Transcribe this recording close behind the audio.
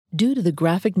Due to the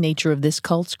graphic nature of this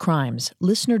cult's crimes,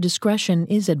 listener discretion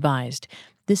is advised.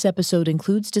 This episode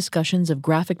includes discussions of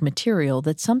graphic material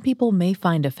that some people may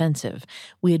find offensive.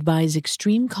 We advise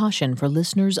extreme caution for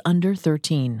listeners under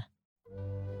 13.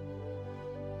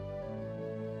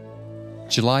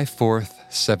 July 4th,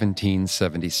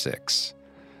 1776.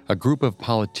 A group of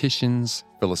politicians,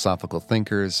 philosophical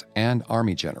thinkers, and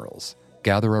army generals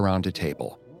gather around a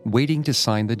table, waiting to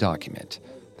sign the document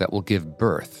that will give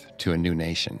birth to a new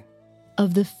nation.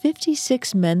 Of the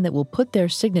 56 men that will put their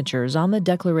signatures on the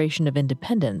Declaration of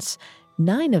Independence,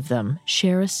 9 of them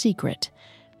share a secret.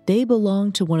 They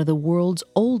belong to one of the world's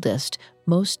oldest,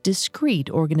 most discreet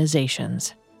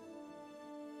organizations.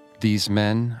 These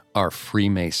men are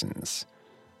Freemasons.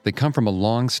 They come from a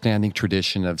long-standing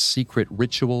tradition of secret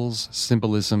rituals,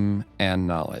 symbolism, and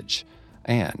knowledge,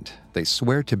 and they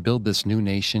swear to build this new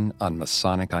nation on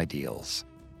Masonic ideals.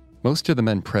 Most of the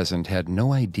men present had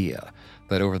no idea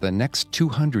that over the next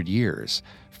 200 years,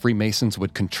 Freemasons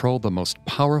would control the most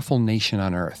powerful nation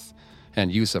on earth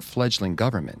and use a fledgling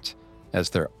government as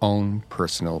their own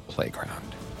personal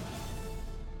playground.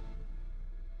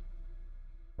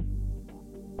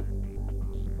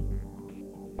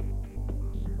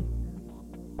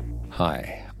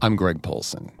 Hi, I'm Greg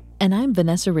Polson. And I'm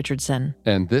Vanessa Richardson.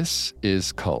 And this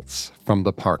is Cults from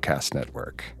the Parcast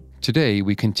Network. Today,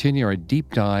 we continue our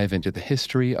deep dive into the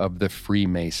history of the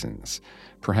Freemasons,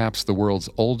 perhaps the world's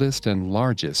oldest and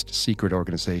largest secret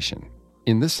organization.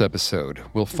 In this episode,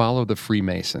 we'll follow the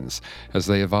Freemasons as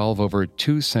they evolve over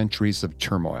 2 centuries of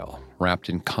turmoil, wrapped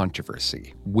in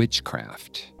controversy,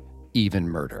 witchcraft, even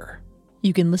murder.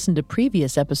 You can listen to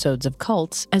previous episodes of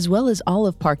Cults, as well as all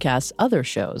of Parcast's other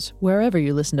shows, wherever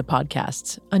you listen to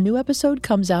podcasts. A new episode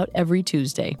comes out every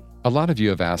Tuesday. A lot of you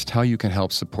have asked how you can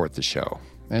help support the show.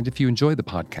 And if you enjoy the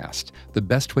podcast, the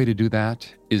best way to do that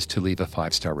is to leave a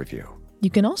 5-star review. You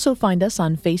can also find us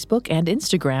on Facebook and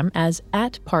Instagram as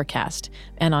 @Parcast,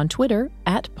 and on Twitter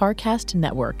 @Parcast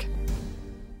Network.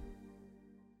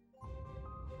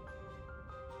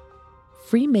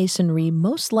 Freemasonry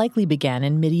most likely began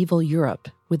in medieval Europe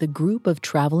with a group of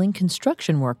traveling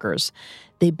construction workers.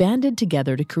 They banded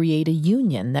together to create a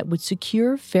union that would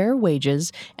secure fair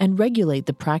wages and regulate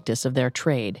the practice of their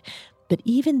trade. But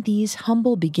even these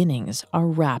humble beginnings are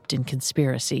wrapped in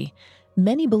conspiracy.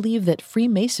 Many believe that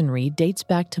Freemasonry dates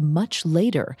back to much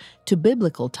later, to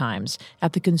biblical times,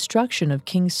 at the construction of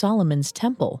King Solomon's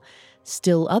temple.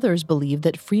 Still others believe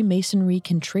that Freemasonry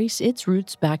can trace its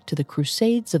roots back to the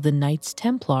Crusades of the Knights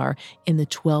Templar in the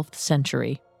 12th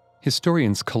century.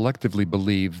 Historians collectively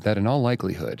believe that in all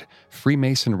likelihood,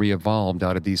 Freemasonry evolved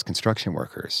out of these construction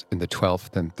workers in the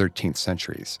 12th and 13th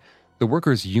centuries. The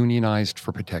workers unionized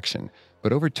for protection,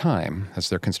 but over time, as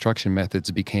their construction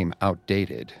methods became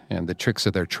outdated and the tricks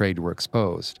of their trade were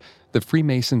exposed, the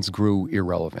Freemasons grew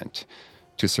irrelevant.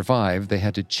 To survive, they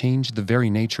had to change the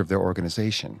very nature of their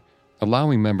organization,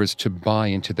 allowing members to buy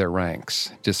into their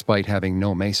ranks despite having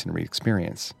no masonry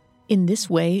experience. In this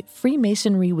way,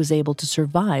 Freemasonry was able to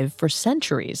survive for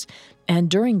centuries, and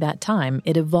during that time,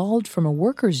 it evolved from a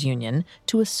workers' union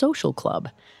to a social club.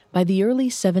 By the early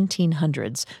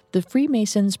 1700s, the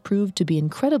Freemasons proved to be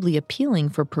incredibly appealing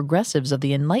for progressives of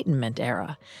the Enlightenment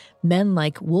era. Men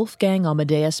like Wolfgang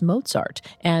Amadeus Mozart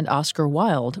and Oscar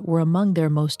Wilde were among their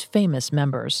most famous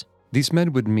members. These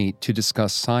men would meet to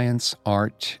discuss science,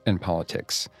 art, and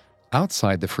politics.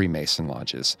 Outside the Freemason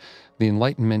lodges, the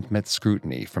Enlightenment met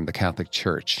scrutiny from the Catholic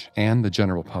Church and the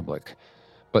general public.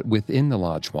 But within the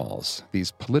lodge walls,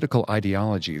 these political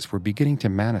ideologies were beginning to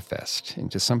manifest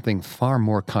into something far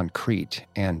more concrete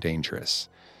and dangerous.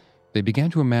 They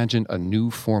began to imagine a new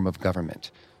form of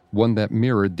government, one that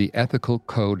mirrored the ethical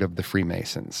code of the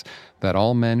Freemasons, that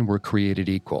all men were created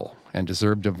equal and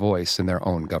deserved a voice in their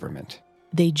own government.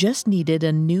 They just needed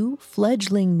a new,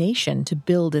 fledgling nation to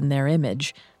build in their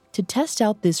image. To test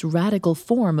out this radical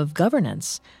form of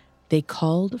governance, they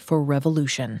called for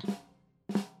revolution.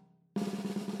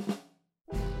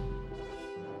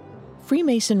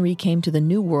 Freemasonry came to the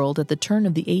New World at the turn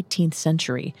of the 18th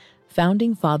century.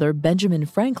 Founding father Benjamin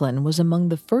Franklin was among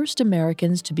the first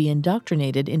Americans to be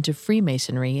indoctrinated into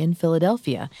Freemasonry in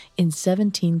Philadelphia in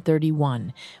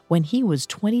 1731, when he was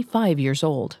 25 years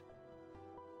old.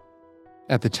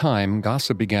 At the time,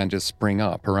 gossip began to spring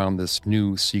up around this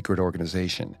new secret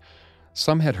organization.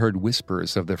 Some had heard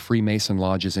whispers of the Freemason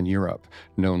lodges in Europe,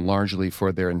 known largely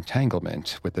for their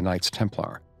entanglement with the Knights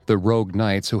Templar, the rogue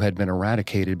knights who had been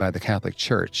eradicated by the Catholic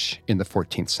Church in the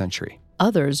 14th century.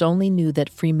 Others only knew that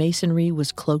Freemasonry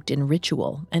was cloaked in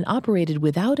ritual and operated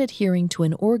without adhering to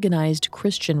an organized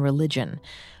Christian religion.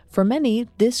 For many,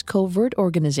 this covert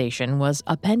organization was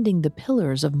upending the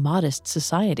pillars of modest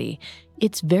society.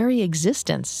 Its very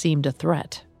existence seemed a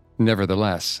threat.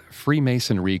 Nevertheless,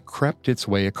 Freemasonry crept its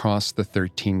way across the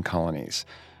 13 colonies,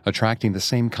 attracting the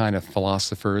same kind of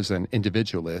philosophers and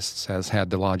individualists as had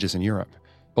the lodges in Europe.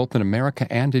 Both in America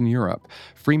and in Europe,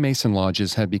 Freemason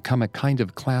lodges had become a kind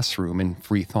of classroom in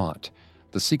free thought.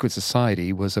 The secret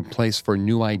society was a place for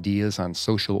new ideas on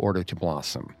social order to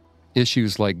blossom.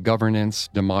 Issues like governance,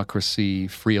 democracy,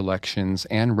 free elections,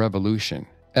 and revolution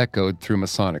echoed through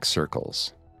Masonic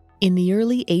circles. In the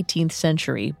early 18th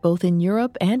century, both in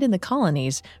Europe and in the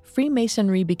colonies,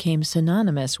 Freemasonry became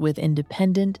synonymous with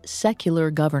independent,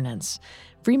 secular governance.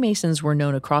 Freemasons were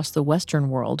known across the Western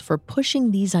world for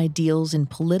pushing these ideals in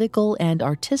political and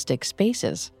artistic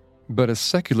spaces. But a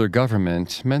secular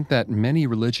government meant that many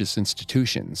religious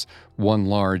institutions, one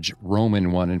large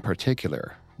Roman one in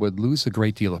particular, would lose a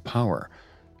great deal of power.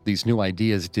 These new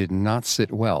ideas did not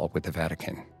sit well with the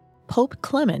Vatican. Pope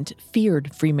Clement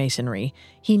feared Freemasonry.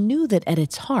 He knew that at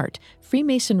its heart,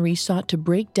 Freemasonry sought to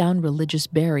break down religious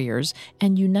barriers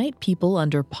and unite people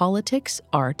under politics,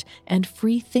 art, and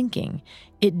free thinking.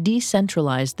 It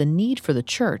decentralized the need for the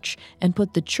church and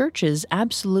put the church's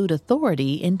absolute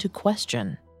authority into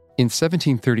question. In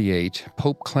 1738,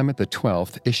 Pope Clement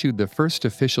XII issued the first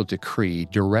official decree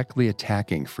directly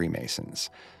attacking Freemasons.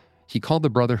 He called the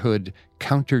brotherhood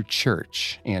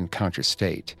counter-church and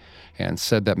counter-state, and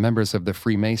said that members of the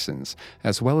Freemasons,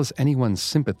 as well as anyone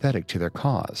sympathetic to their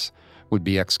cause, would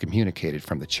be excommunicated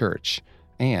from the church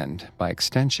and, by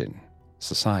extension,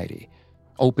 society.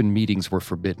 Open meetings were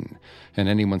forbidden, and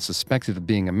anyone suspected of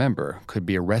being a member could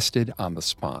be arrested on the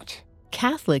spot.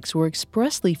 Catholics were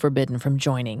expressly forbidden from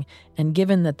joining, and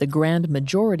given that the grand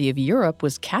majority of Europe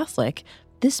was Catholic,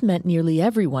 this meant nearly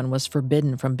everyone was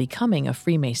forbidden from becoming a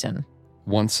Freemason.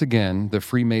 Once again, the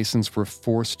Freemasons were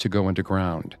forced to go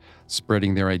underground,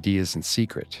 spreading their ideas in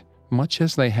secret, much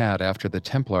as they had after the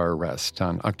Templar arrest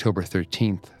on October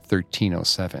 13,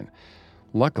 1307.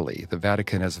 Luckily, the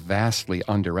Vatican has vastly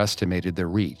underestimated the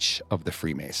reach of the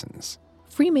Freemasons.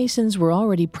 Freemasons were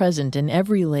already present in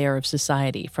every layer of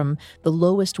society, from the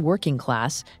lowest working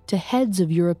class to heads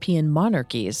of European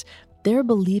monarchies. Their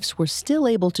beliefs were still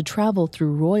able to travel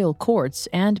through royal courts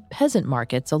and peasant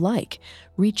markets alike,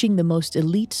 reaching the most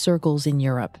elite circles in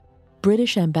Europe.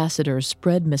 British ambassadors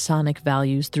spread Masonic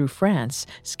values through France,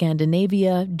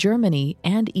 Scandinavia, Germany,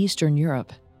 and Eastern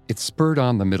Europe. It spurred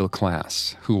on the middle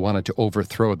class, who wanted to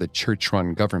overthrow the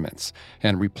church-run governments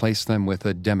and replace them with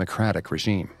a democratic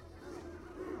regime.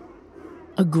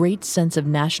 A great sense of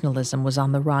nationalism was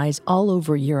on the rise all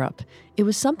over Europe. It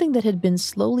was something that had been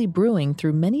slowly brewing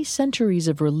through many centuries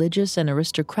of religious and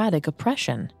aristocratic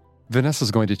oppression.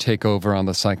 Vanessa's going to take over on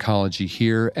the psychology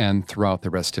here and throughout the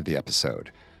rest of the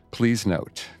episode. Please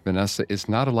note, Vanessa is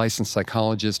not a licensed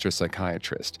psychologist or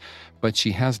psychiatrist, but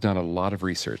she has done a lot of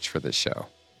research for this show.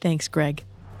 Thanks, Greg.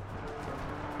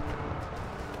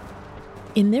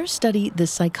 In their study, The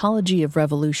Psychology of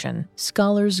Revolution,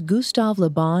 scholars Gustave Le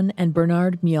Bon and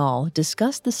Bernard Miall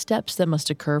discuss the steps that must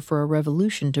occur for a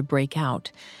revolution to break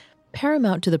out.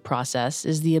 Paramount to the process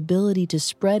is the ability to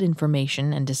spread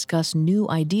information and discuss new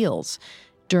ideals.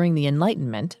 During the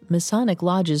Enlightenment, Masonic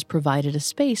lodges provided a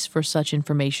space for such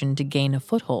information to gain a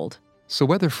foothold. So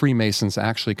whether Freemasons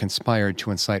actually conspired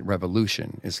to incite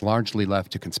revolution is largely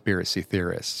left to conspiracy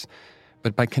theorists.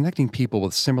 But by connecting people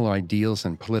with similar ideals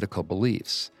and political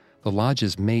beliefs, the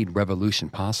lodges made revolution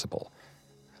possible.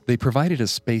 They provided a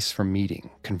space for meeting,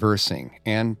 conversing,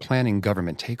 and planning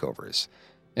government takeovers.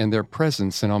 And their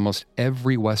presence in almost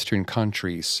every Western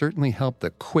country certainly helped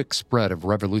the quick spread of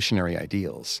revolutionary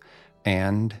ideals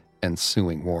and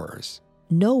ensuing wars.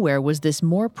 Nowhere was this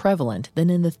more prevalent than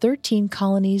in the 13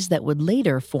 colonies that would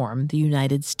later form the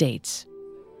United States.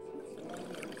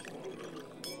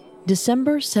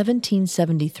 December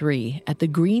 1773, at the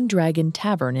Green Dragon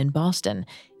Tavern in Boston.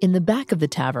 In the back of the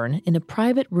tavern, in a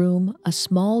private room, a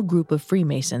small group of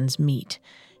Freemasons meet.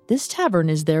 This tavern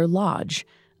is their lodge.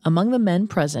 Among the men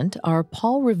present are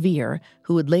Paul Revere,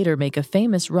 who would later make a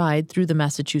famous ride through the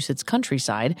Massachusetts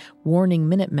countryside, warning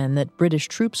Minutemen that British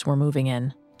troops were moving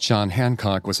in. John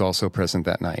Hancock was also present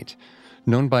that night,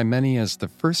 known by many as the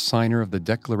first signer of the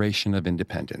Declaration of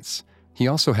Independence. He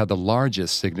also had the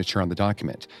largest signature on the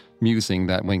document, musing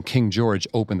that when King George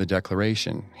opened the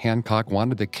Declaration, Hancock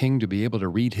wanted the king to be able to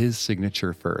read his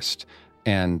signature first,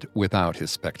 and without his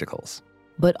spectacles.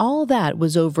 But all that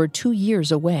was over 2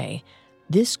 years away.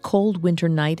 This cold winter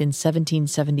night in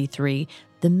 1773,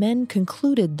 the men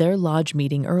concluded their lodge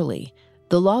meeting early.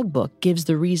 The logbook gives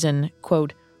the reason,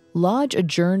 quote, "Lodge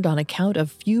adjourned on account of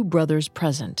few brothers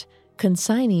present.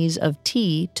 consignees of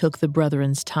tea took the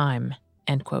brethren's time,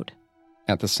 end quote.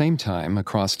 At the same time,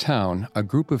 across town, a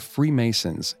group of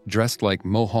Freemasons, dressed like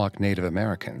Mohawk Native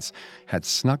Americans, had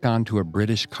snuck onto a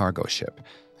British cargo ship.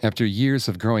 After years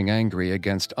of growing angry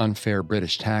against unfair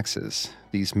British taxes,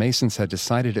 these Masons had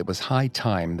decided it was high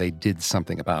time they did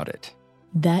something about it.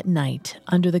 That night,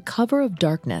 under the cover of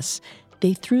darkness,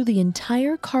 they threw the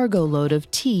entire cargo load of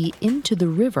tea into the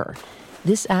river.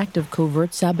 This act of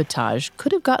covert sabotage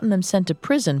could have gotten them sent to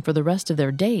prison for the rest of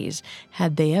their days,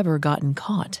 had they ever gotten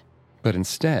caught. But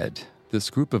instead, this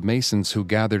group of Masons who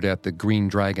gathered at the Green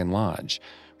Dragon Lodge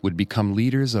would become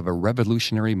leaders of a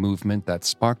revolutionary movement that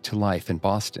sparked to life in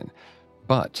Boston,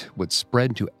 but would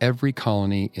spread to every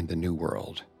colony in the New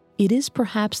World. It is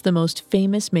perhaps the most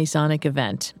famous Masonic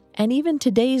event, and even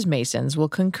today's Masons will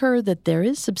concur that there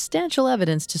is substantial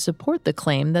evidence to support the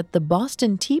claim that the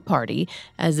Boston Tea Party,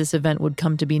 as this event would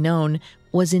come to be known,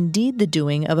 was indeed the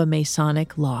doing of a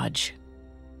Masonic lodge.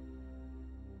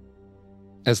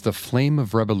 As the flame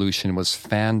of revolution was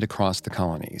fanned across the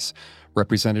colonies,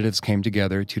 representatives came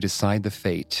together to decide the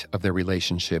fate of their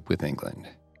relationship with England.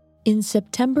 In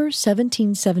September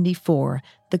 1774,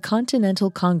 the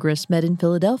Continental Congress met in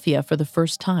Philadelphia for the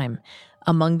first time.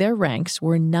 Among their ranks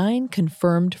were 9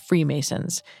 confirmed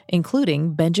Freemasons,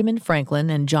 including Benjamin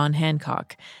Franklin and John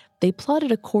Hancock. They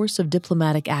plotted a course of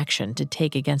diplomatic action to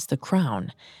take against the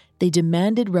Crown. They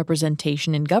demanded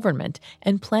representation in government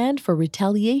and planned for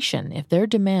retaliation if their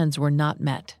demands were not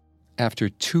met. After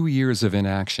 2 years of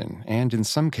inaction, and in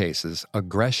some cases,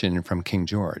 aggression from King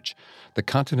George, the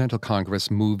Continental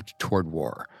Congress moved toward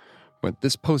war. But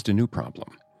this posed a new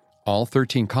problem. All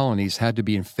 13 colonies had to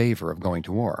be in favor of going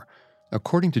to war.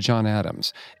 According to John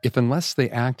Adams, unless they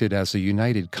acted as a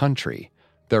united country,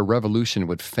 their revolution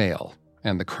would fail,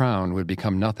 and the crown would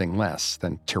become nothing less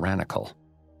than tyrannical.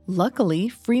 Luckily,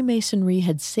 Freemasonry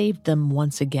had saved them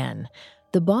once again.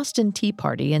 The Boston Tea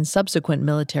Party and subsequent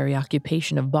military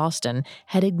occupation of Boston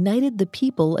had ignited the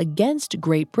people against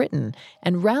Great Britain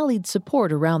and rallied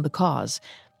support around the cause.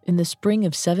 In the spring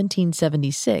of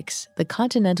 1776, the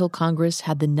Continental Congress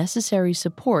had the necessary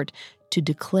support to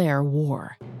declare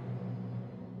war.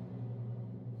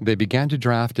 They began to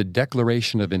draft a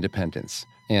Declaration of Independence,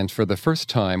 and for the first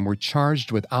time were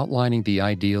charged with outlining the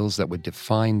ideals that would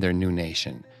define their new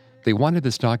nation. They wanted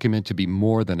this document to be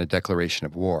more than a declaration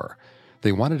of war.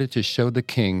 They wanted it to show the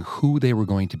king who they were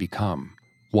going to become,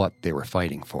 what they were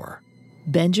fighting for.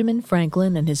 Benjamin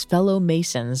Franklin and his fellow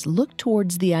Masons looked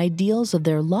towards the ideals of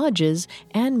their lodges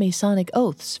and Masonic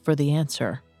oaths for the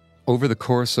answer. Over the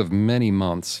course of many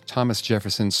months, Thomas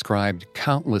Jefferson scribed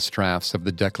countless drafts of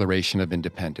the Declaration of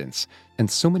Independence, and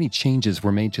so many changes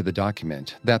were made to the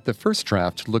document that the first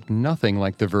draft looked nothing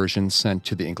like the version sent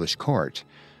to the English court,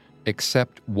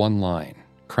 except one line,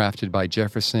 crafted by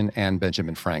Jefferson and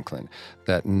Benjamin Franklin,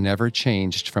 that never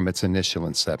changed from its initial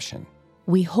inception.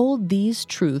 We hold these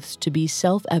truths to be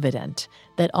self-evident,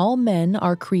 that all men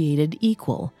are created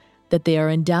equal, that they are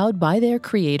endowed by their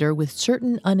Creator with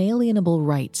certain unalienable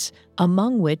rights,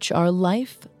 among which are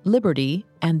life, liberty,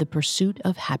 and the pursuit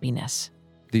of happiness.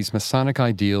 These Masonic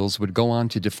ideals would go on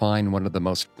to define one of the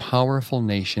most powerful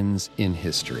nations in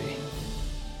history.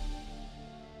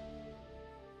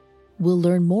 We'll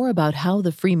learn more about how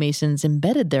the Freemasons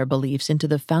embedded their beliefs into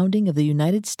the founding of the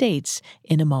United States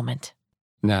in a moment.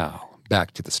 Now,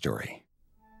 back to the story.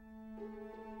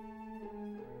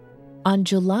 On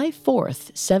July 4th,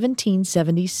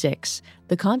 1776,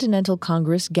 the Continental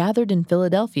Congress gathered in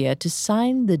Philadelphia to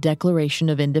sign the Declaration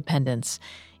of Independence.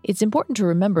 It's important to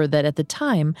remember that at the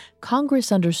time,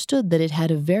 Congress understood that it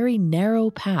had a very narrow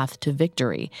path to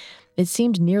victory. It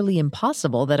seemed nearly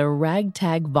impossible that a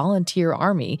ragtag volunteer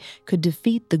army could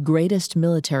defeat the greatest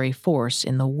military force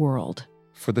in the world.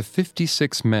 For the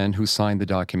 56 men who signed the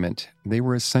document, they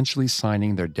were essentially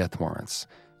signing their death warrants.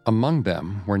 Among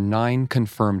them were 9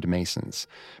 confirmed Masons,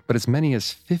 but as many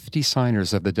as 50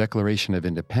 signers of the Declaration of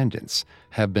Independence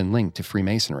have been linked to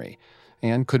Freemasonry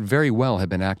and could very well have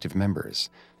been active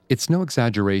members. It's no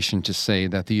exaggeration to say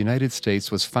that the United States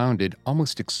was founded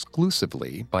almost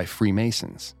exclusively by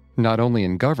Freemasons, not only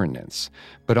in governance,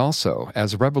 but also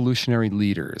as revolutionary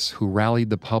leaders who rallied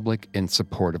the public in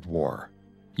support of war.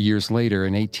 Years later,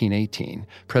 in 1818,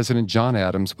 President John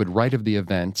Adams would write of the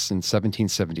events in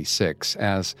 1776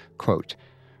 as, quote,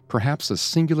 perhaps a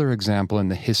singular example in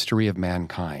the history of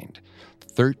mankind.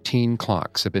 13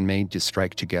 clocks have been made to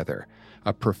strike together,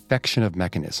 a perfection of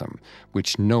mechanism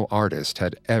which no artist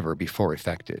had ever before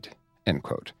effected, end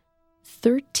quote.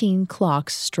 13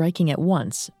 clocks striking at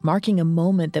once, marking a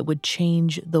moment that would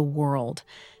change the world.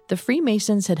 The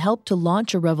Freemasons had helped to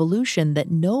launch a revolution that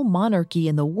no monarchy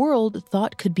in the world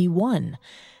thought could be won.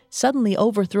 Suddenly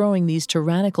overthrowing these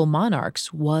tyrannical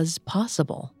monarchs was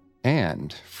possible.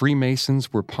 And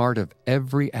Freemasons were part of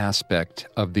every aspect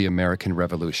of the American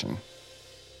Revolution.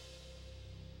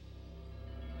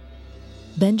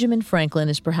 Benjamin Franklin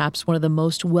is perhaps one of the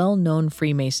most well-known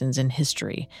Freemasons in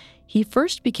history. He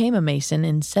first became a Mason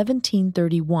in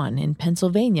 1731 in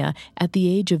Pennsylvania at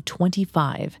the age of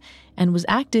 25 and was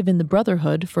active in the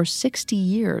Brotherhood for 60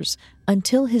 years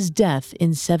until his death in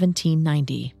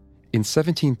 1790. In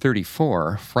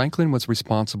 1734, Franklin was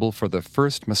responsible for the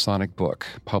first Masonic book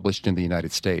published in the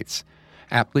United States,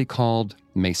 aptly called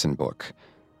Mason Book.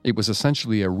 It was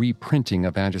essentially a reprinting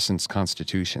of Anderson's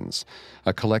Constitutions,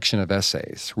 a collection of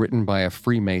essays written by a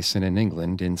Freemason in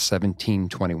England in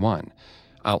 1721,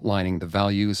 outlining the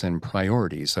values and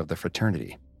priorities of the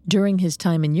fraternity. During his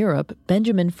time in Europe,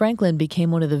 Benjamin Franklin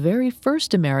became one of the very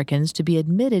first Americans to be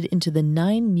admitted into the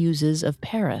Nine Muses of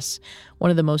Paris, one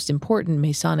of the most important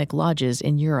Masonic lodges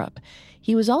in Europe.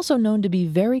 He was also known to be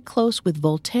very close with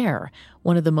Voltaire,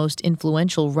 one of the most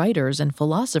influential writers and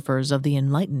philosophers of the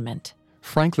Enlightenment.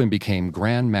 Franklin became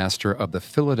Grand Master of the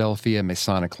Philadelphia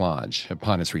Masonic Lodge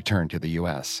upon his return to the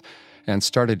U.S. and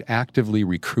started actively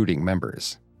recruiting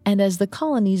members. And as the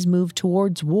colonies moved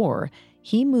towards war,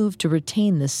 he moved to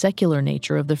retain the secular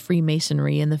nature of the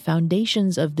Freemasonry and the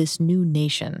foundations of this new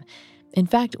nation. In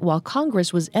fact, while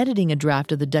Congress was editing a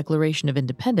draft of the Declaration of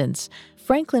Independence,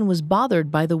 Franklin was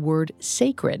bothered by the word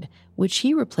sacred, which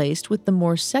he replaced with the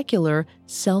more secular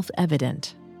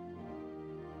self-evident.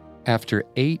 After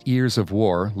 8 years of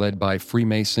war led by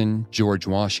Freemason George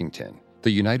Washington, the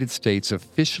United States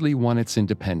officially won its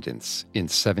independence in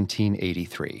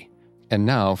 1783. And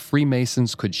now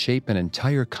Freemasons could shape an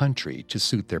entire country to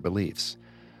suit their beliefs.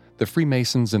 The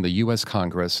Freemasons in the U.S.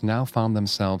 Congress now found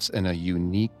themselves in a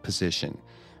unique position,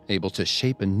 able to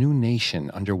shape a new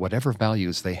nation under whatever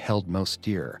values they held most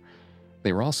dear.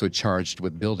 They were also charged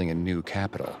with building a new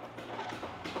capital.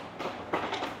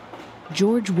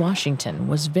 George Washington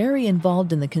was very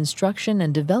involved in the construction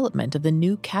and development of the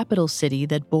new capital city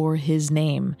that bore his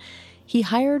name. He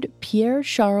hired Pierre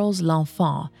Charles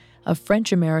L'Enfant, a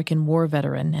French-American war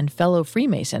veteran and fellow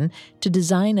Freemason, to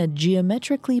design a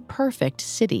geometrically perfect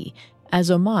city as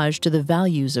homage to the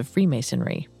values of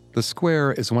Freemasonry. The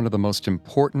square is one of the most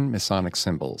important Masonic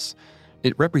symbols.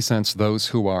 It represents those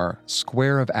who are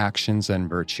square of actions and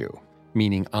virtue,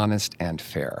 meaning honest and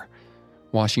fair.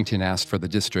 Washington asked for the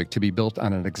district to be built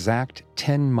on an exact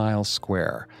 10-mile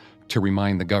square to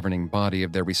remind the governing body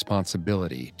of their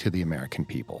responsibility to the American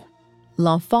people.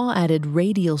 L'Enfant added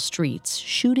radial streets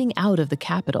shooting out of the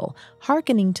capital,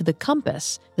 hearkening to the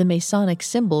compass, the Masonic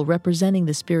symbol representing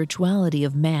the spirituality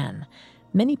of man.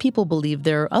 Many people believe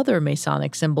there are other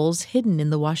Masonic symbols hidden in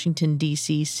the Washington,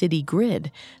 D.C. city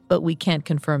grid, but we can't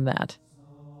confirm that.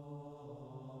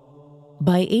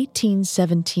 By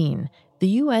 1817, the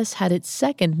U.S. had its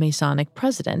second Masonic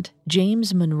president,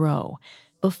 James Monroe.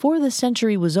 Before the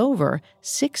century was over,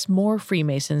 6 more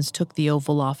Freemasons took the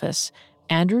Oval Office: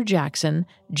 Andrew Jackson,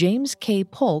 James K.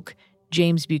 Polk,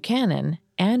 James Buchanan,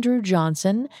 Andrew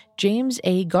Johnson, James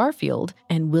A. Garfield,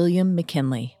 and William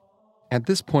McKinley. At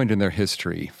this point in their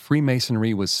history,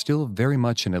 Freemasonry was still very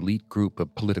much an elite group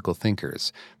of political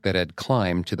thinkers that had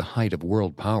climbed to the height of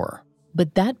world power.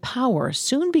 But that power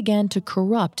soon began to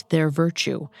corrupt their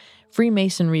virtue.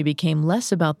 Freemasonry became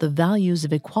less about the values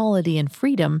of equality and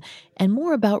freedom and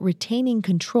more about retaining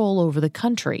control over the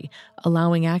country,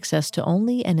 allowing access to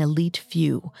only an elite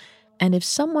few. And if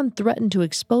someone threatened to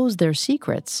expose their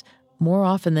secrets, more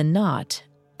often than not,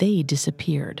 they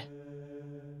disappeared.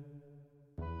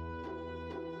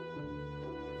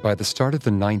 By the start of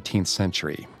the 19th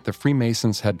century, the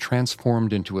Freemasons had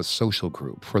transformed into a social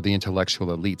group for the intellectual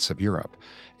elites of Europe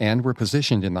and were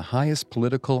positioned in the highest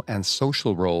political and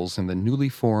social roles in the newly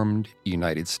formed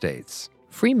United States.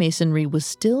 Freemasonry was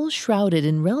still shrouded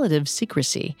in relative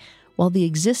secrecy. While the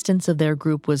existence of their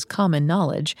group was common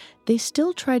knowledge, they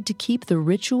still tried to keep the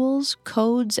rituals,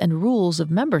 codes, and rules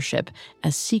of membership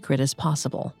as secret as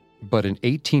possible. But in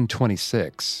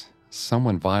 1826,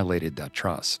 someone violated that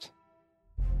trust.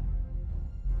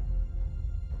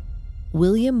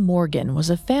 William Morgan was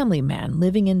a family man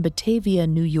living in Batavia,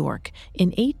 New York.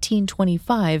 In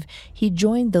 1825, he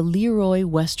joined the Leroy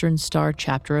Western Star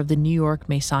chapter of the New York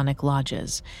Masonic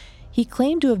Lodges. He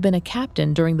claimed to have been a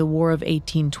captain during the War of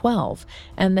 1812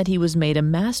 and that he was made a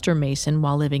Master Mason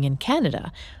while living in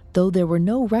Canada, though there were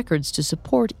no records to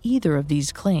support either of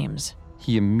these claims.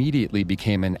 He immediately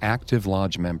became an active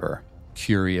lodge member,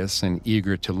 curious and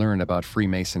eager to learn about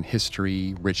Freemason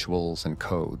history, rituals, and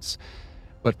codes.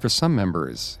 But for some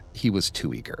members, he was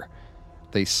too eager.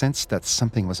 They sensed that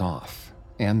something was off,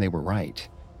 and they were right.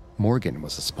 Morgan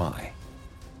was a spy.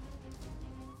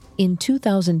 In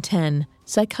 2010,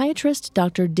 psychiatrist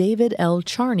Dr. David L.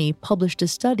 Charney published a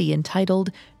study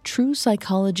entitled True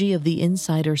Psychology of the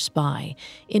Insider Spy,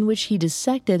 in which he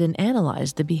dissected and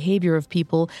analyzed the behavior of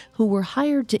people who were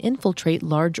hired to infiltrate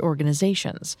large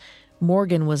organizations.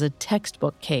 Morgan was a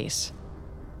textbook case.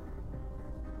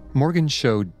 Morgan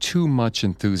showed too much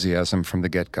enthusiasm from the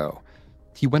get-go.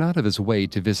 He went out of his way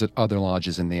to visit other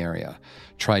lodges in the area,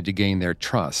 tried to gain their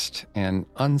trust, and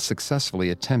unsuccessfully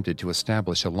attempted to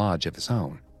establish a lodge of his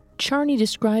own. Charney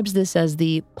describes this as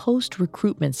the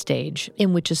post-recruitment stage,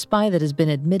 in which a spy that has been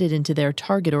admitted into their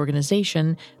target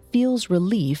organization feels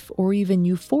relief or even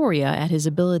euphoria at his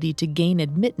ability to gain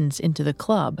admittance into the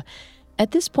club.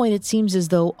 At this point, it seems as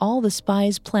though all the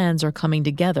spy's plans are coming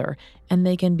together, and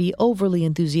they can be overly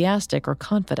enthusiastic or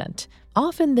confident.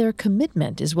 Often their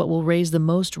commitment is what will raise the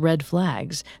most red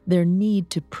flags, their need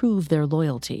to prove their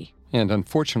loyalty. And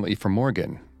unfortunately for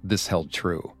Morgan, this held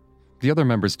true. The other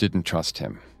members didn't trust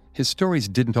him. His stories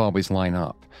didn't always line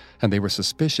up, and they were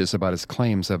suspicious about his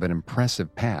claims of an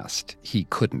impressive past he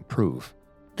couldn't prove.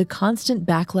 The constant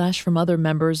backlash from other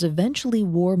members eventually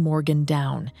wore Morgan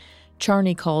down.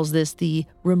 Charney calls this the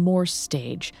remorse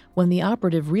stage, when the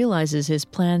operative realizes his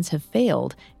plans have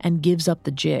failed and gives up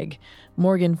the jig.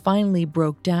 Morgan finally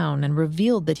broke down and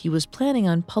revealed that he was planning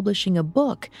on publishing a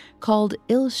book called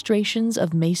Illustrations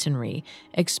of Masonry,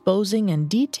 exposing and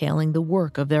detailing the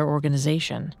work of their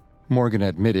organization. Morgan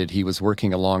admitted he was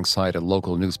working alongside a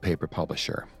local newspaper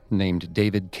publisher named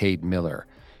David Cade Miller,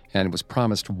 and was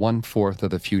promised 1/4 of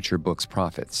the future book's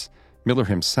profits. Miller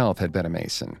himself had been a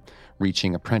Mason,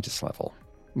 reaching apprentice level,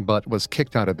 but was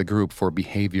kicked out of the group for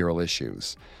behavioral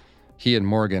issues. He and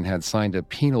Morgan had signed a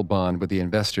penal bond with the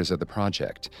investors of the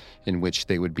project, in which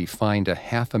they would be fined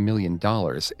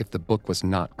 $500,000 if the book was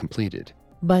not completed.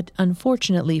 But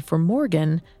unfortunately for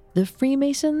Morgan, the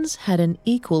Freemasons had an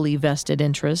equally vested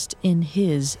interest in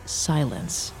his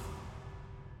silence.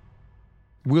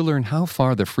 We'll learn how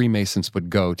far the Freemasons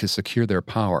would go to secure their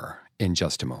power in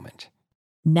just a moment.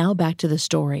 Now back to the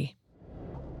story.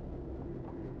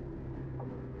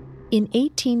 In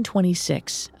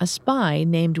 1826, a spy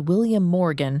named William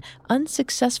Morgan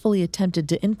unsuccessfully attempted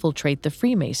to infiltrate the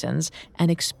Freemasons and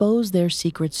expose their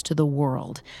secrets to the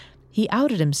world. He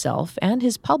outed himself and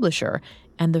his publisher,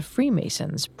 and the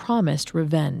Freemasons promised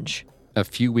revenge. A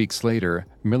few weeks later,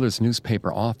 Miller's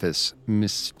newspaper office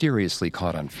mysteriously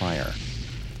caught on fire.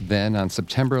 Then, on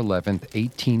September 11,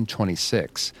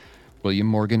 1826, William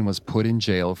Morgan was put in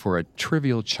jail for a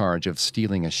trivial charge of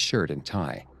stealing a shirt and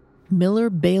tie. Miller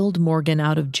bailed Morgan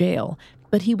out of jail,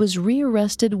 but he was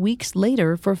rearrested weeks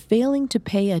later for failing to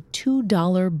pay a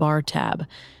 $2 bar tab.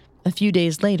 A few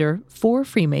days later, 4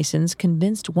 Freemasons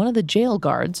convinced one of the jail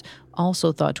guards,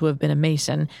 also thought to have been a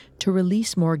Mason, to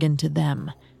release Morgan to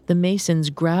them. The Masons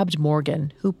grabbed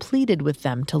Morgan, who pleaded with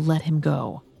them to let him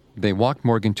go. They walked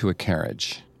Morgan to a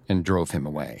carriage and drove him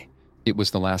away. It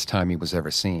was the last time he was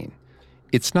ever seen.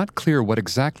 It's not clear what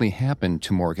exactly happened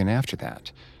to Morgan after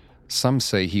that. Some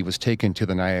say he was taken to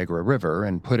the Niagara River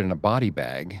and put in a body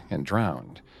bag and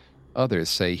drowned. Others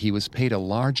say he was paid a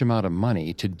large amount of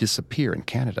money to disappear in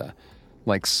Canada.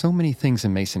 Like so many things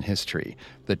in Mason history,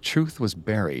 the truth was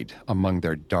buried among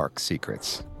their dark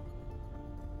secrets.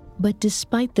 But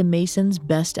despite the Masons'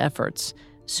 best efforts,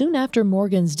 soon after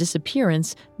Morgan's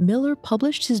disappearance, Miller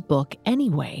published his book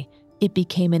anyway. It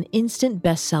became an instant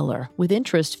bestseller, with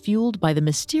interest fueled by the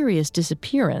mysterious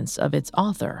disappearance of its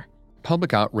author.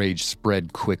 Public outrage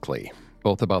spread quickly,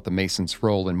 both about the Masons'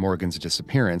 role in Morgan's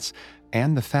disappearance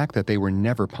and the fact that they were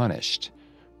never punished.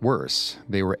 Worse,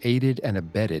 they were aided and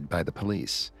abetted by the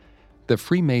police. The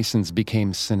Freemasons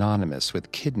became synonymous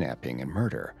with kidnapping and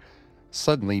murder.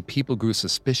 Suddenly, people grew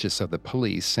suspicious of the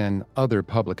police and other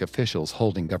public officials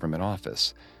holding government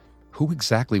office. Who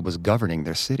exactly was governing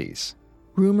their cities?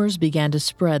 Rumors began to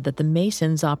spread that the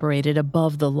Masons operated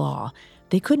above the law.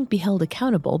 They couldn't be held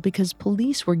accountable because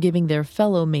police were giving their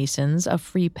fellow Masons a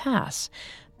free pass.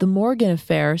 The Morgan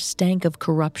affair stank of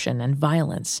corruption and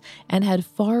violence and had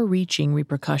far-reaching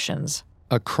repercussions.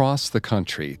 Across the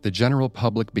country, the general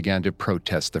public began to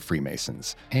protest the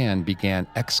Freemasons and began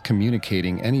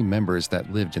excommunicating any members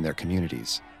that lived in their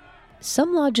communities.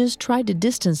 Some lodges tried to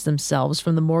distance themselves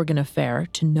from the Morgan affair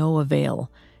to no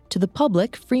avail. To the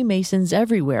public, Freemasons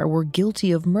everywhere were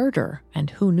guilty of murder, and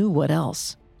who knew what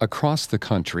else. Across the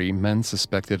country, men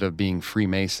suspected of being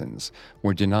Freemasons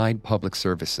were denied public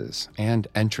services and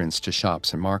entrance to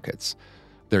shops and markets.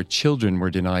 Their children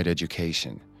were denied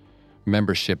education.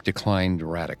 Membership declined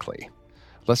radically.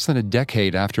 Less than a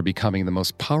decade after becoming the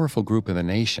most powerful group in the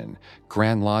nation,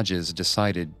 Grand Lodges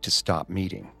decided to stop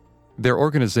meeting. Their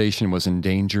organization was in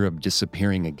danger of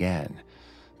disappearing again.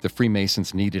 The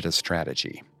Freemasons needed a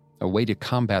strategy, a way to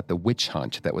combat the witch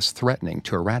hunt that was threatening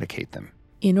to eradicate them.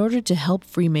 In order to help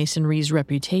Freemasonry's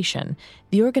reputation,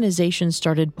 the organization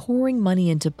started pouring money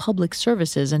into public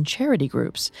services and charity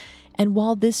groups. And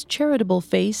while this charitable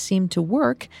face seemed to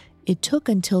work, it took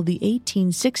until the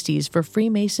 1860s for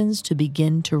Freemasons to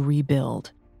begin to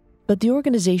rebuild. But the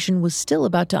organization was still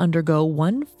about to undergo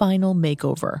one final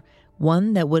makeover,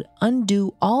 one that would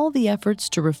undo all the efforts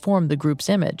to reform the group's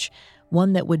image,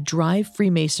 one that would drive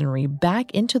Freemasonry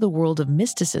back into the world of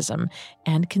mysticism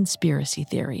and conspiracy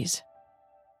theories.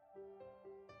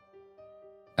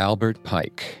 Albert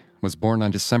Pike was born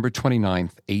on December 29,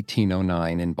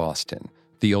 1809 in Boston,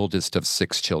 the oldest of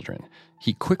 6 children.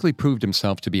 He quickly proved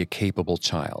himself to be a capable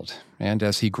child, and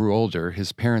as he grew older,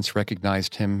 his parents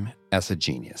recognized him as a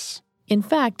genius. In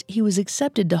fact, he was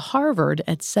accepted to Harvard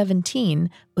at 17,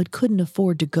 but couldn't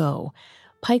afford to go.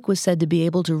 Pike was said to be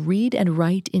able to read and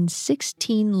write in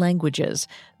 16 languages,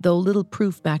 though little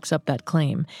proof backs up that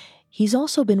claim. He's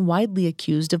also been widely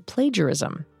accused of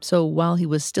plagiarism, so while he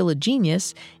was still a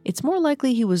genius, it's more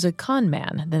likely he was a con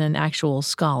man than an actual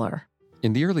scholar.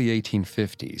 In the early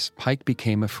 1850s, Pike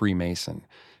became a Freemason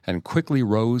and quickly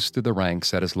rose through the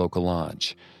ranks at his local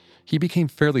lodge. He became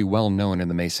fairly well known in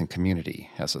the Mason community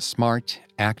as a smart,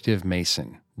 active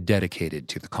Mason dedicated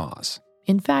to the cause.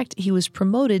 In fact, he was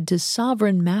promoted to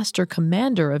Sovereign Master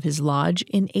Commander of his lodge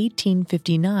in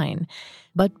 1859.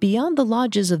 But beyond the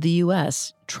lodges of the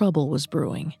U.S., trouble was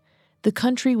brewing. The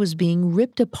country was being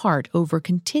ripped apart over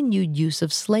continued use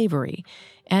of slavery,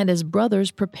 and as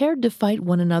brothers prepared to fight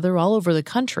one another all over the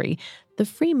country, the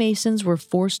Freemasons were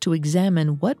forced to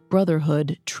examine what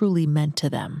brotherhood truly meant to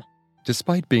them.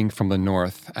 Despite being from the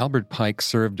North, Albert Pike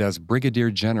served as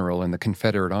Brigadier General in the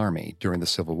Confederate Army during the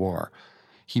Civil War.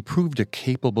 He proved a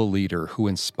capable leader who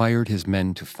inspired his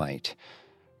men to fight.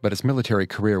 But his military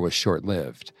career was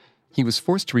short-lived. He was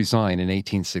forced to resign in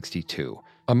 1862,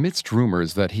 amidst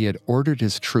rumors that he had ordered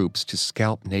his troops to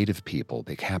scalp Native people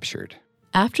they captured.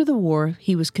 After the war,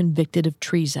 he was convicted of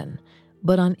treason.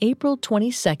 But on April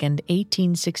 22,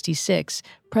 1866,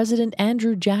 President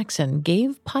Andrew Jackson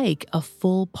gave Pike a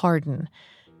full pardon.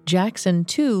 Jackson,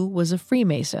 too, was a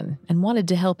Freemason and wanted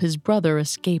to help his brother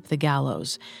escape the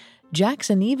gallows.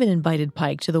 Jackson even invited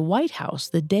Pike to the White House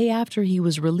the day after he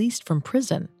was released from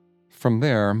prison. From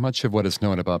there, much of what is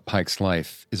known about Pike's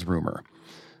life is rumor.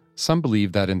 Some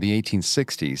believe that in the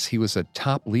 1860s, he was a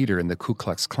top leader in the Ku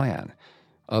Klux Klan.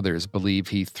 Others believe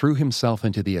he threw himself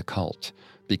into the occult,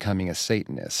 becoming a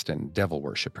Satanist and devil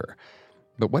worshiper.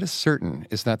 But what is certain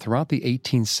is that throughout the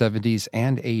 1870s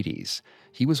and 80s,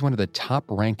 he was one of the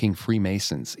top-ranking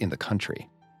Freemasons in the country.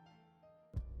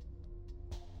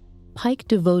 Pike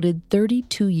devoted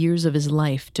 32 years of his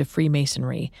life to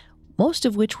Freemasonry, most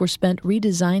of which were spent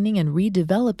redesigning and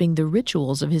redeveloping the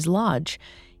rituals of his lodge.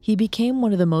 He became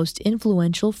one of the most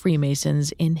influential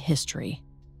Freemasons in history.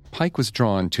 Pike was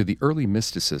drawn to the early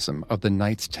mysticism of the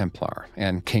Knights Templar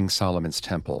and King Solomon's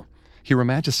Temple. He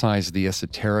romanticized the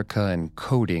esoterica and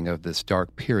coding of this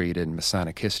dark period in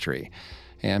Masonic history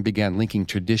and began linking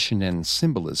tradition and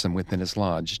symbolism within his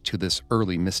lodge to this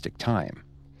early mystic time.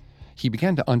 He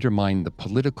began to undermine the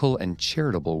political and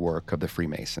charitable work of the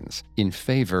Freemasons in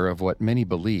favor of what many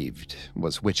believed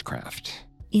was witchcraft.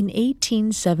 In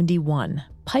 1871,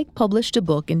 Pike published a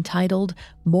book entitled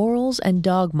Morals and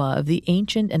Dogma of the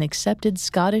Ancient and Accepted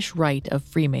Scottish Rite of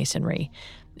Freemasonry.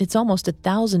 It's almost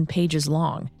 1,000 pages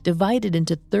long, divided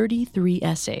into 33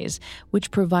 essays,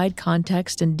 which provide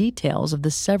context and details of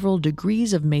the several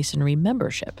degrees of Masonry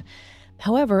membership.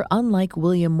 However, unlike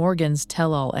William Morgan's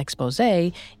tell-all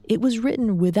exposé, it was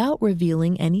written without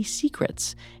revealing any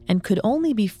secrets and could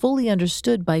only be fully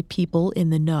understood by people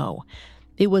in the know.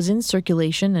 It was in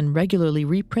circulation and regularly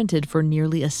reprinted for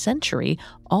nearly a century,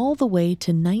 all the way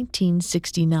to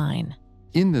 1969.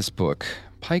 In this book,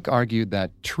 Pike argued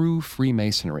that true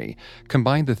Freemasonry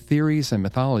combined the theories and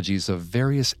mythologies of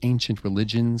various ancient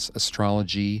religions,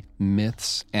 astrology,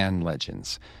 myths, and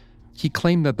legends. He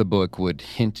claimed that the book would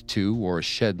hint to or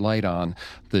shed light on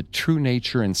the true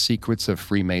nature and secrets of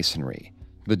Freemasonry,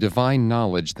 the divine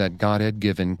knowledge that God had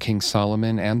given King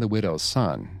Solomon and the widow's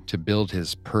son to build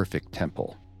his perfect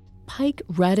temple. Pike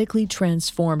radically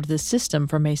transformed the system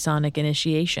for Masonic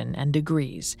initiation and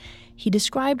degrees. He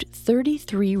described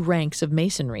 33 ranks of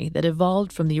Masonry that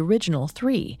evolved from the original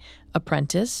 3: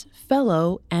 apprentice,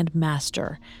 fellow, and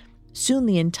master. Soon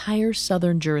the entire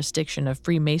southern jurisdiction of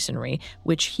Freemasonry,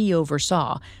 which he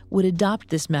oversaw, would adopt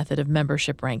this method of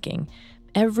membership ranking.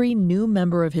 Every new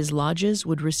member of his lodges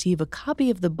would receive a copy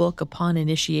of the book upon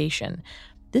initiation.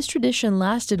 This tradition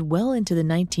lasted well into the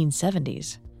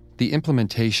 1970s. The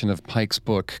implementation of Pike's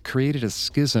book created a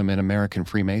schism in American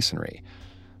Freemasonry.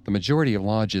 The majority of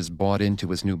lodges bought into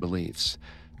his new beliefs,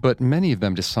 but many of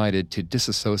them decided to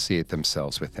disassociate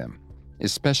themselves with him,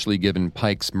 especially given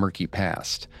Pike's murky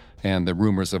past and the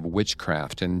rumors of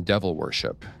witchcraft and devil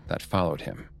worship that followed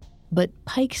him. But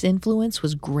Pike's influence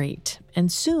was great,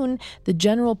 and soon the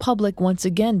general public once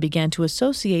again began to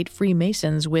associate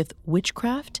Freemasons with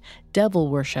witchcraft, devil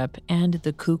worship, and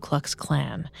the Ku Klux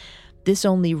Klan. This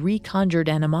only reconjured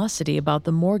animosity about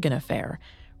the Morgan affair.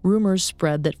 Rumors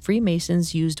spread that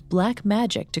Freemasons used black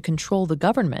magic to control the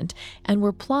government and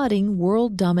were plotting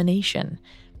world domination.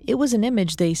 It was an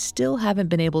image they still haven't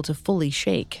been able to fully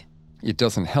shake. It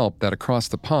doesn't help that across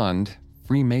the pond,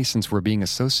 Freemasons were being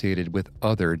associated with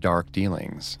other dark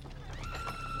dealings.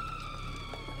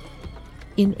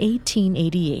 In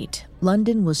 1888,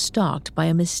 London was stalked by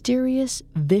a mysterious,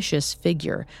 vicious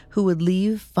figure who would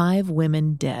leave 5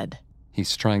 women dead. He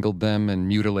strangled them and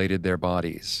mutilated their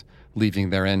bodies, leaving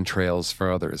their entrails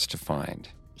for others to find.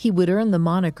 He would earn the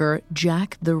moniker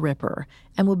Jack the Ripper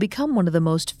and would become one of the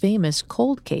most famous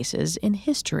cold cases in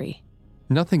history.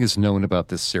 Nothing is known about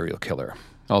this serial killer,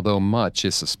 although much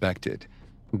is suspected.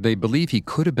 They believe he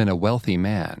could have been a wealthy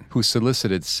man who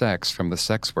solicited sex from the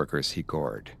sex workers he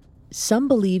gored. Some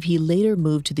believe he later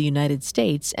moved to the United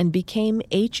States and became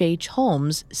H.H.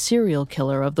 Holmes, serial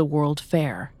killer of the World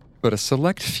Fair. But a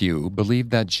select few believe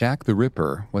that Jack the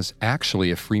Ripper was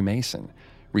actually a Freemason,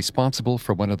 responsible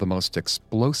for one of the most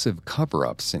explosive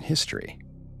cover-ups in history.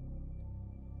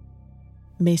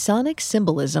 Masonic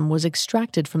symbolism was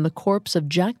extracted from the corpse of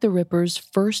Jack the Ripper's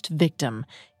first victim,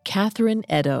 Catherine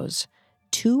Eddowes.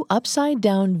 2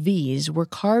 upside-down V's were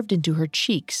carved into her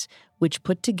cheeks, which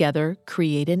put together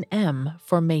create an M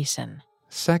for Mason.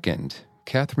 Second,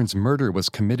 Catherine's murder was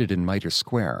committed in Mitre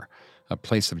Square, a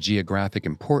place of geographic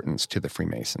importance to the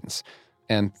Freemasons.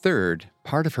 And third,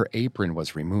 part of her apron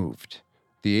was removed.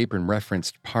 The apron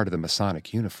referenced part of the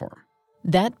Masonic uniform.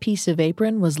 That piece of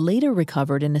apron was later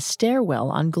recovered in a stairwell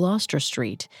on Gloucester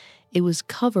Street. It was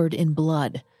covered in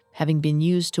blood, having been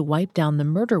used to wipe down the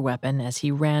murder weapon as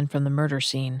he ran from the murder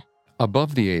scene.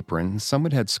 Above the apron,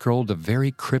 someone had scrolled a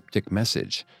very cryptic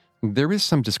message. There is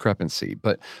some discrepancy,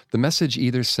 but the message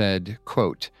either said,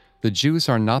 quote, "The Jews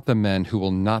are not the men who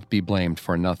will not be blamed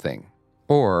for nothing,"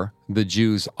 or "The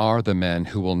Jews are the men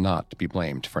who will not be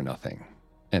blamed for nothing,"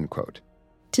 end quote.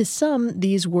 To some,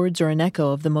 these words are an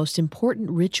echo of the most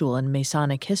important ritual in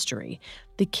Masonic history,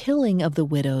 the killing of the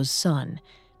widow's son.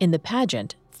 In the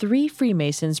pageant, 3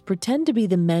 Freemasons pretend to be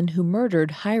the men who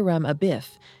murdered Hiram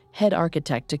Abiff, head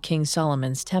architect to King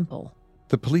Solomon's temple.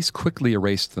 The police quickly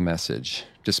erased the message,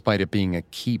 despite it being a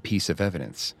key piece of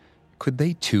evidence. Could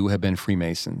they too have been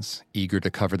Freemasons, eager to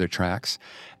cover their tracks?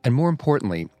 And more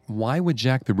importantly, why would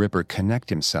Jack the Ripper connect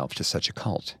himself to such a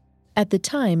cult? At the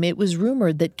time, it was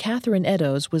rumored that Catherine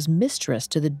Eddowes was mistress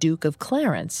to the Duke of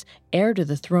Clarence, heir to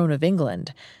the throne of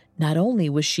England. Not only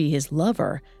was she his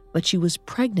lover, but she was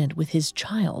pregnant with his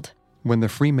child. When the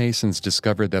Freemasons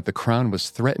discovered that the crown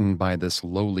was threatened by this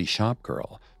lowly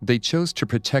shopgirl, they chose to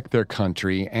protect their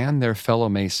country and their fellow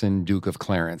Mason, Duke of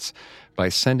Clarence, by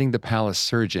sending the palace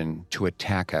surgeon to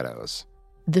attack Eddowes.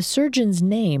 The surgeon's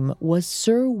name was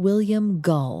Sir William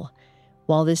Gull.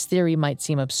 While this theory might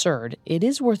seem absurd, it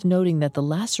is worth noting that the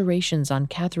lacerations on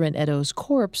Catherine Eddowes'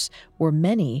 corpse were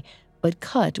many, but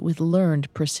cut with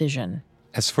learned precision.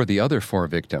 As for the other 4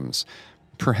 victims,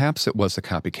 perhaps it was a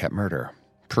copycat murder.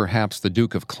 Perhaps the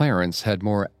Duke of Clarence had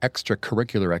more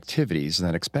extracurricular activities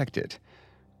than expected.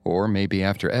 Or maybe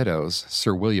after Eddowes,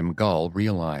 Sir William Gull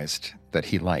realized that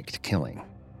he liked killing.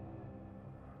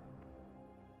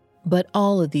 But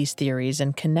all of these theories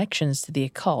and connections to the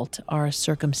occult are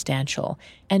circumstantial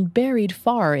and buried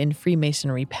far in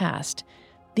Freemasonry past.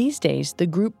 These days, the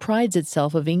group prides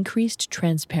itself of increased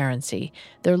transparency.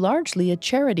 They're largely a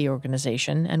charity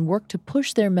organization and work to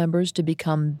push their members to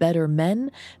become better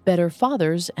men, better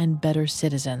fathers, and better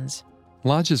citizens.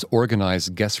 Lodges organize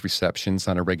guest receptions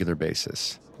on a regular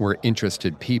basis, where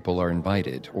interested people are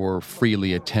invited or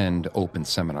freely attend open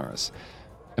seminars.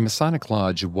 A Masonic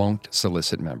lodge won't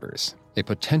solicit members. A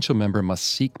potential member must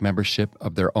seek membership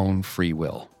of their own free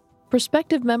will.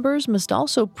 Prospective members must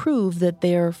also prove that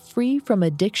they are free from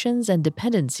addictions and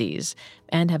dependencies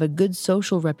and have a good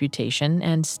social reputation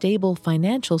and stable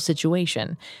financial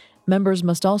situation. Members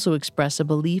must also express a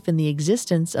belief in the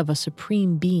existence of a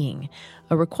supreme being,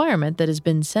 a requirement that has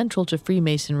been central to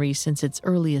Freemasonry since its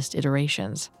earliest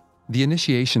iterations. The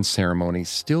initiation ceremony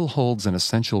still holds an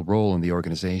essential role in the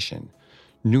organization.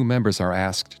 New members are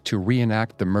asked to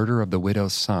reenact the murder of the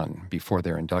widow's son before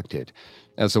they're inducted,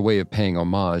 as a way of paying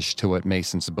homage to what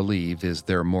Masons believe is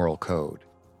their moral code.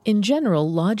 In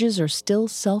general, lodges are still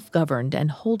self-governed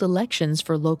and hold elections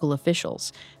for local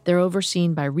officials. They're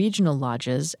overseen by regional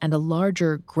lodges and a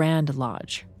larger Grand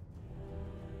Lodge.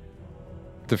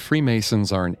 The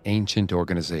Freemasons are an ancient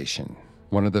organization,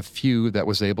 one of the few that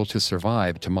was able to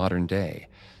survive to modern day.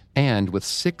 And with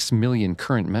 6 million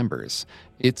current members,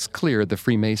 it's clear the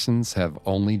Freemasons have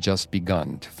only just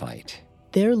begun to fight.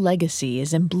 Their legacy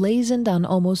is emblazoned on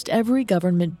almost every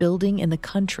government building in the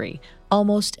country,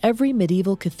 almost every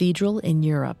medieval cathedral in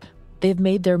Europe. They've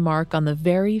made their mark on the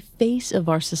very face of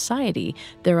our society.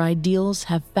 Their ideals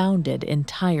have founded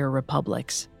entire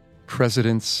republics.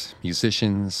 Presidents,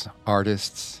 musicians,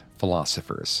 artists,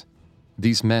 philosophers.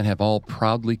 These men have all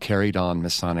proudly carried on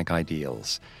Masonic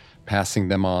ideals, passing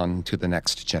them on to the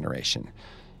next generation.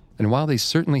 And while they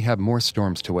certainly have more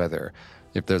storms to weather,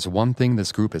 if there's one thing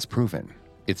this group has proven,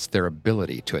 it's their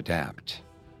ability to adapt,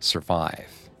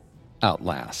 survive,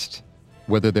 outlast.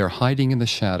 Whether they're hiding in the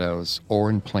shadows or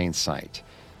in plain sight,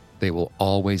 they will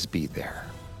always be there,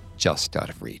 just out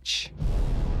of reach.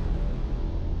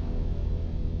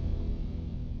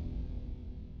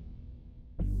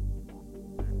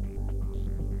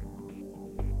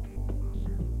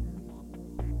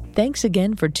 Thanks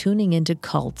again for tuning into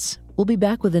Cults. We'll be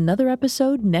back with another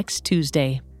episode next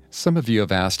Tuesday. Some of you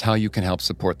have asked how you can help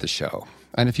support the show.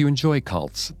 And if you enjoy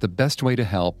Cults, the best way to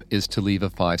help is to leave a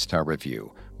 5-star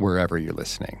review wherever you're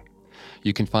listening.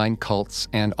 You can find Cults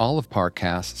and all of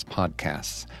Parcast's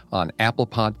podcasts on Apple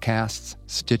Podcasts,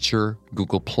 Stitcher,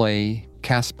 Google Play,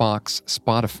 CastBox,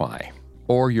 Spotify,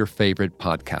 or your favorite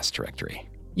podcast directory.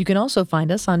 You can also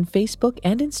find us on Facebook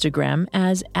and Instagram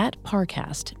as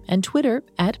 @Parcast and Twitter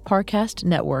 @Parcast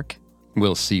Network.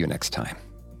 We'll see you next time.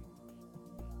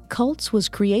 Cults was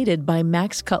created by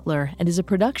Max Cutler and is a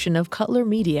production of Cutler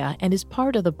Media and is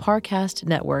part of the Parcast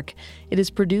Network. It is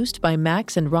produced by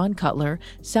Max and Ron Cutler,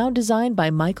 sound designed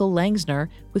by Michael Langsner,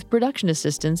 with production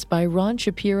assistance by Ron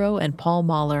Shapiro and Paul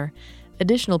Mahler.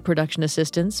 Additional production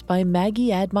assistance by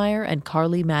Maggie Admire and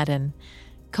Carly Madden.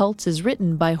 Cults is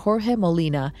written by Jorge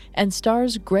Molina and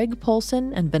stars Greg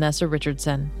Polson and Vanessa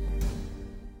Richardson.